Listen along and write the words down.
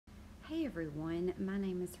Hey everyone, my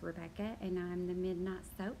name is Rebecca and I'm the Midnight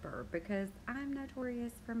Soaper because I'm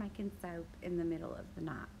notorious for making soap in the middle of the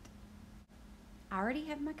night. I already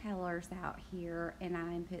have my colors out here and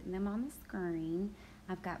I'm putting them on the screen.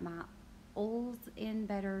 I've got my oils and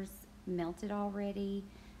butters melted already.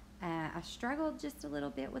 I struggled just a little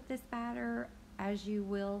bit with this batter, as you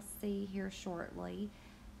will see here shortly.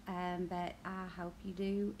 But I hope you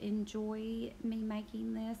do enjoy me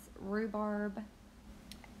making this rhubarb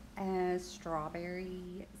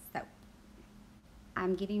strawberry soap.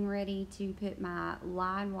 I'm getting ready to put my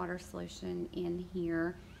lye and water solution in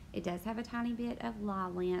here. It does have a tiny bit of lye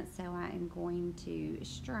lint, so I am going to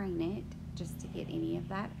strain it just to get any of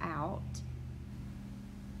that out.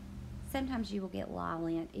 Sometimes you will get lye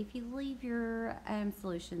lint if you leave your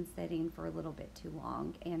solution sitting for a little bit too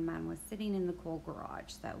long, and mine was sitting in the cool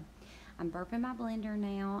garage. So I'm burping my blender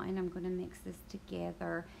now and I'm going to mix this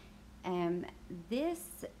together.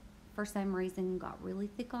 This for some reason got really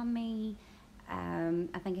thick on me.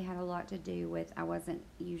 I think it had a lot to do with I wasn't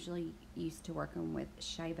usually used to working with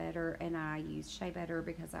shea butter, and I used shea butter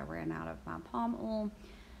because I ran out of my palm oil.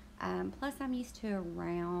 Plus I'm used to a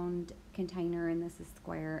round container and this is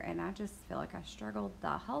square, and I just feel like I struggled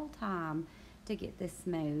the whole time to get this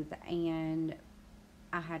smooth, and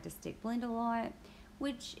I had to stick blend a lot,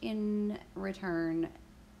 which in return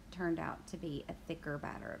turned out to be a thicker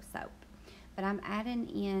batter of soap. But I'm adding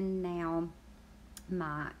in now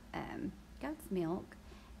my goat's milk,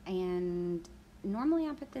 and normally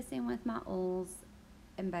I put this in with my oils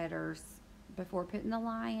and butters before putting the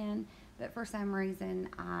lye in, but for some reason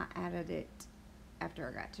I added it after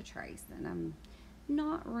I got to Trace, and I'm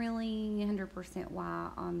not really 100% why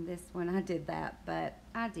on this one I did that, but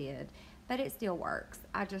I did. But it still works.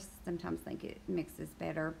 I just sometimes think it mixes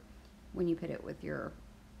better when you put it with your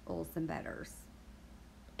oils and butters.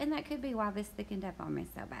 And that could be why this thickened up on me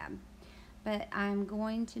so bad. But I'm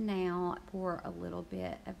going to now pour a little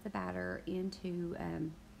bit of the batter into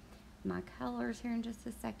my colors here in just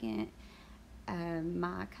a second.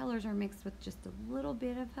 My colors are mixed with just a little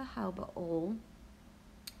bit of jojoba oil,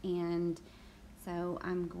 and so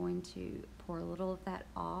I'm going to pour a little of that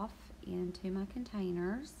off into my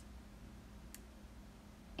containers.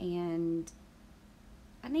 And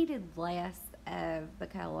I needed less of the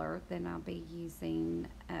color than I'll be using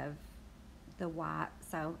of the white,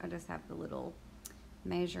 so I just have the little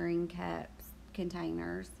measuring cups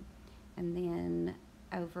containers, and then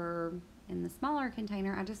over in the smaller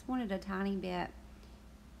container I just wanted a tiny bit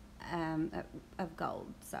of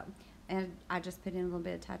gold, and I just put in a little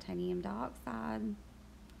bit of titanium dioxide.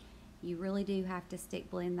 You really do have to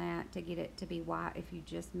stick blend that to get it to be white. If you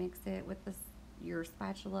just mix it with your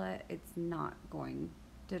spatula, it's not going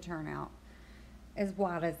to turn out as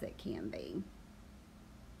white as it can be.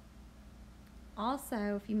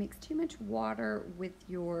 Also, if you mix too much water with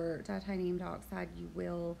your titanium dioxide, you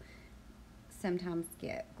will sometimes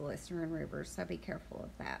get glycerin rivers, so be careful of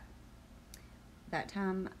that. That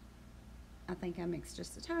time, I think I mixed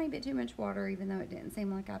just a tiny bit too much water, even though it didn't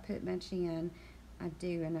seem like I put much in. I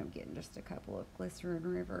do end up getting just a couple of glycerin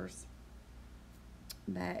rivers.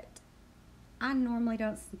 But I normally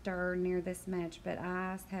don't stir near this much, but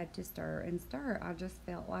I had to stir and stir. I just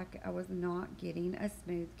felt like I was not getting a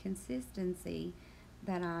smooth consistency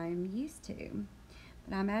that I'm used to.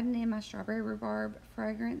 But I'm adding in my strawberry rhubarb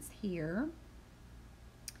fragrance here.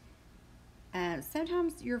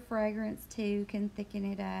 Sometimes your fragrance too can thicken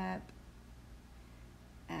it up.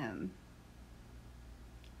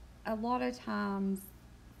 A lot of times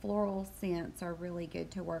floral scents are really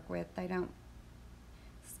good to work with. They don't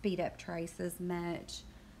speed up trace as much.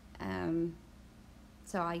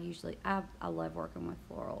 So I love working with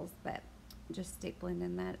florals, but just stick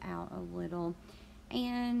blending that out a little.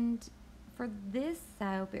 And for this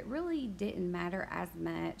soap, it really didn't matter as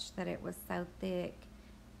much that it was so thick,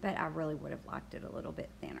 but I really would have liked it a little bit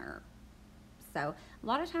thinner. So a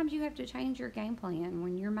lot of times you have to change your game plan.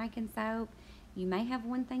 When you're making soap, you may have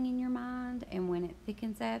one thing in your mind, and when it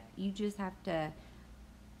thickens up, you just have to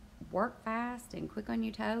work fast and quick on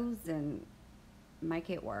your toes and make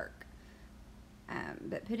it work.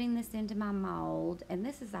 But putting this into my mold, and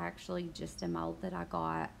this is actually just a mold that I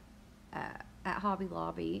got at Hobby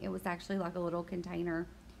Lobby. It was actually like a little container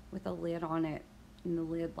with a lid on it, and the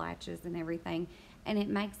lid latches and everything, and it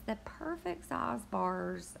makes the perfect size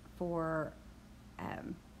bars for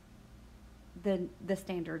the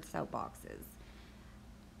standard soap boxes.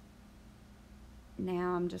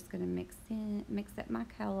 Now I'm just going to mix up my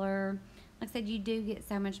color. Like I said, you do get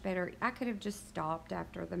so much better. I could have just stopped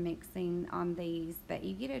after the mixing on these, but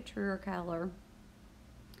you get a truer color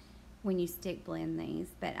when you stick blend these.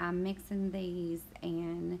 But I'm mixing these,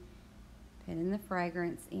 and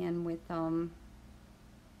fragrance in with them.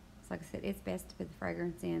 So like I said, it's best to put the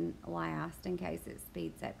fragrance in last in case it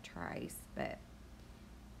speeds up trace. But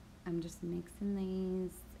I'm just mixing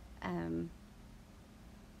these. And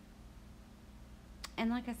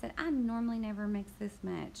like I said, I normally never mix this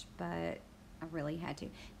much, but I really had to.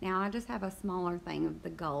 Now I just have a smaller thing of the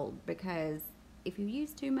gold, because if you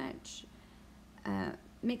use too much,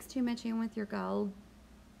 mix too much in with your gold,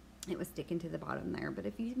 it was sticking to the bottom there. But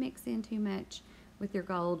if you mix in too much with your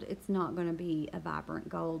gold, it's not going to be a vibrant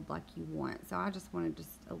gold like you want. So I just wanted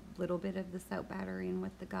just a little bit of the soap batter in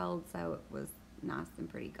with the gold, so it was nice and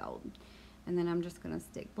pretty gold. And then I'm just going to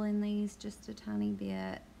stick blend these just a tiny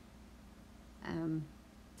bit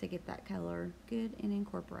to get that color good and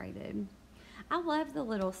incorporated. I love the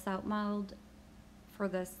little soap mold for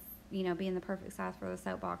this, you know, being the perfect size for the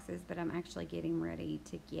soap boxes, but I'm actually getting ready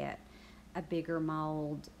to get a bigger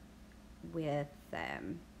mold with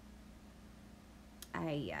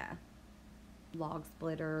a log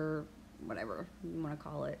splitter, whatever you want to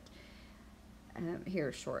call it,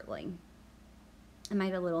 here shortly. I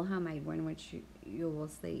made a little homemade one, which you will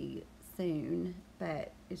see soon,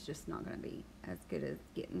 but it's just not going to be as good as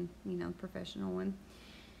getting, you know, professional one.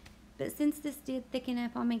 But since this did thicken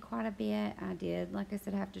up on me quite a bit, I did, like I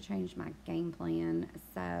said, have to change my game plan.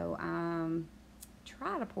 So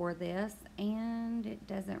try to pour this, and it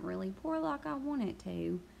doesn't really pour like I want it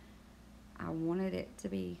to. I wanted it to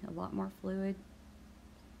be a lot more fluid.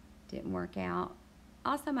 Didn't work out.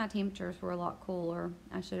 Also, my temperatures were a lot cooler.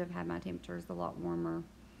 I should have had my temperatures a lot warmer.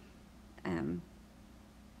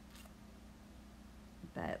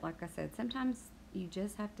 But like I said, sometimes you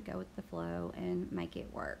just have to go with the flow and make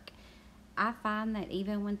it work. I find that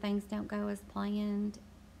even when things don't go as planned,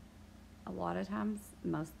 a lot of times,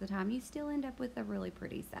 most of the time, you still end up with a really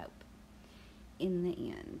pretty soap in the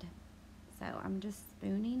end. So I'm just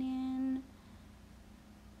spooning in.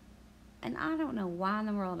 And I don't know why in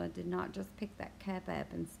the world I did not just pick that cup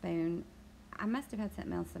up and spoon. I must have had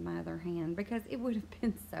something else in my other hand, because it would have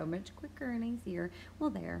been so much quicker and easier. Well,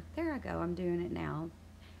 there I go. I'm doing it now.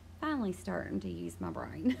 Finally starting to use my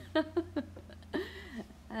brain.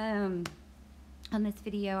 On this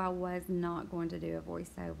video, I was not going to do a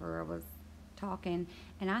voiceover. I was talking,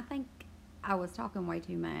 and I think I was talking way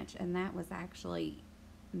too much, and that was actually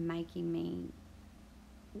making me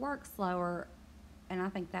work slower, and I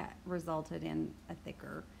think that resulted in a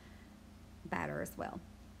thicker batter as well.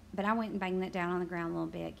 But I went and banged that down on the ground a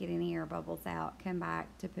little bit, get any air bubbles out, come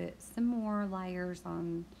back to put some more layers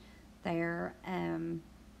on there.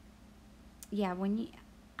 Yeah,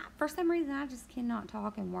 for some reason, I just cannot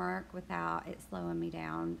talk and work without it slowing me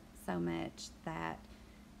down so much that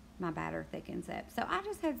my batter thickens up. So I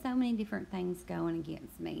just had so many different things going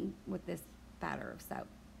against me with this batter of soap.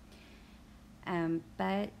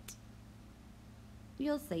 But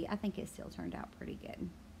you'll see, I think it still turned out pretty good.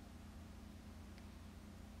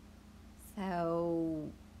 So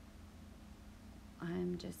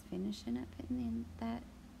I'm just finishing up putting in that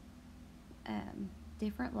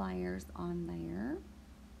different layers on there.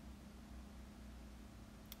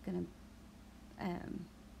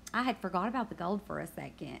 I had forgot about the gold for a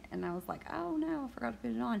second, and I was like, oh no, I forgot to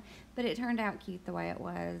put it on. But it turned out cute the way it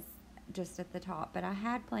was, just at the top. But I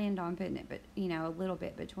had planned on putting it, but you know, a little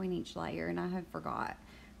bit between each layer, and I had forgot.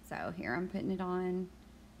 So here I'm putting it on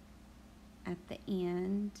at the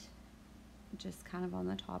end, just kind of on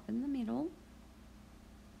the top in the middle.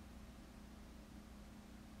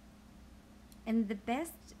 And the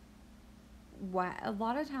best way, a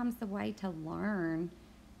lot of times the way to learn,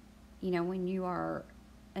 you know, when you are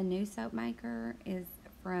a new soap maker, is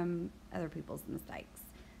from other people's mistakes.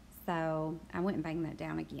 So I went and banged that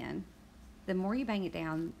down again. The more you bang it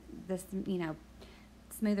down, the, you know,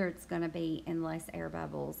 smoother it's going to be, and less air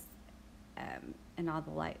bubbles, and all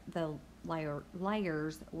the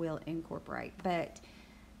layers will incorporate. But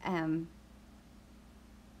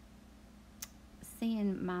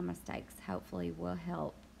seeing my mistakes hopefully will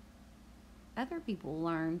help other people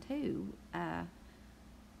learn too.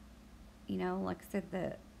 You know, like I said,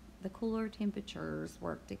 the cooler temperatures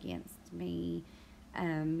worked against me.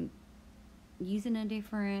 Using a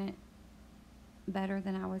different butter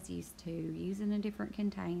than I was used to, using a different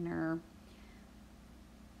container.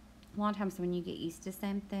 A lot of times when you get used to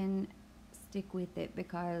something, stick with it,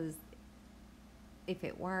 because if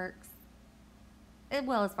it works,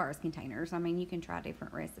 well, as far as containers, I mean, you can try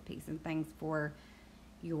different recipes and things for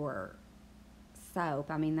your soap.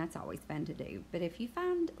 I mean, that's always fun to do. But if you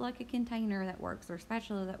find like a container that works, or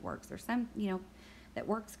spatula that works, or some, you know, that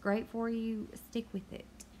works great for you, stick with it.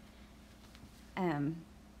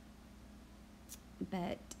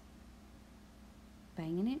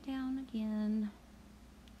 banging it down again.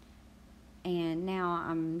 And now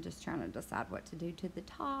I'm just trying to decide what to do to the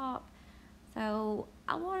top. So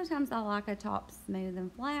a lot of times I like a top smooth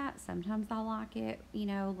and flat. Sometimes I like it, you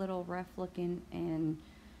know, a little rough looking and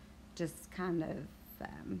just kind of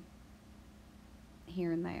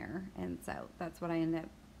here and there. And so that's what I end up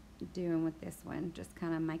doing with this one. Just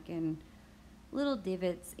kind of making little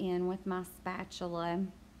divots in with my spatula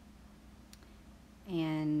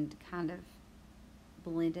and kind of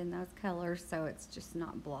blending those colors so it's just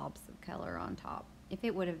not blobs of color on top. If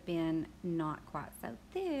it would have been not quite so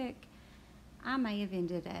thick, I may have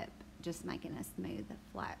ended up just making a smooth,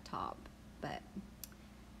 flat top,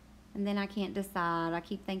 and then I can't decide. I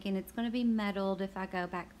keep thinking it's going to be muddled if I go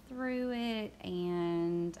back through it,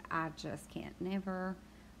 and I just can't never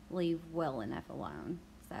leave well enough alone.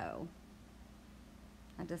 So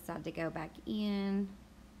I decided to go back in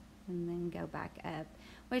and then go back up,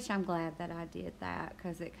 which I'm glad that I did that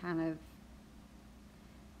because it kind of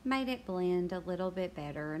made it blend a little bit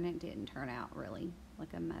better, and it didn't turn out really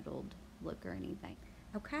like a muddled look or anything.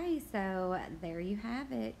 Okay, so there you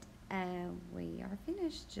have it. We are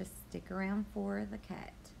finished. Just stick around for the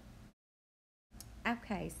cut.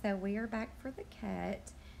 Okay, so we are back for the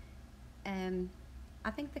cut.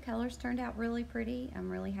 I think the colors turned out really pretty. I'm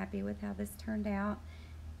really happy with how this turned out.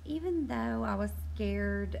 Even though I was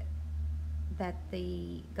scared that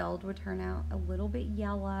the gold would turn out a little bit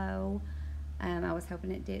yellow, I was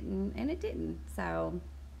hoping it didn't, and it didn't. So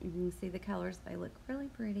you can see the colors, they look really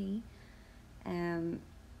pretty.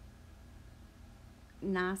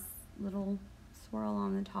 Nice little swirl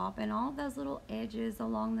on the top, and all those little edges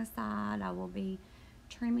along the side I will be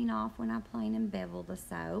trimming off when I plane and bevel the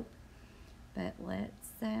soap. But let's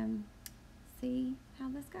see how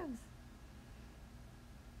this goes.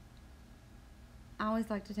 I always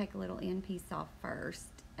like to take a little end piece off first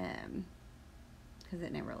because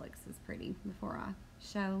it never looks as pretty before I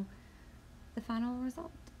show the final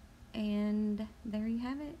result. And there you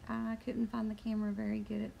have it. I couldn't find the camera very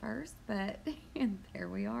good at first, but there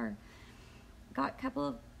we are. Got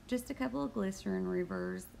just a couple of glycerin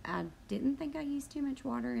rubbers. I didn't think I used too much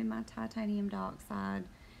water in my titanium dioxide,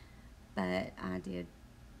 but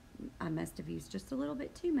I must have used just a little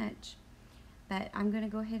bit too much. But I'm going to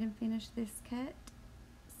go ahead and finish this cut.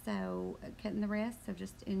 So cutting the rest, so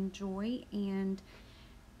just enjoy and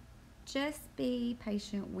just be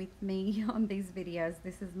patient with me on these videos.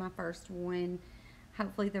 This is my first one.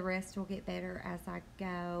 Hopefully the rest will get better as I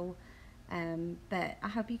go. But I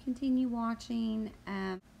hope you continue watching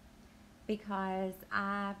because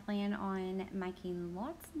I plan on making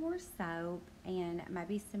lots more soap and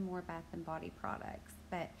maybe some more Bath and Body products.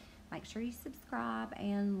 But make sure you subscribe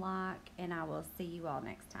and like, and I will see you all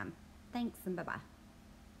next time. Thanks and bye-bye.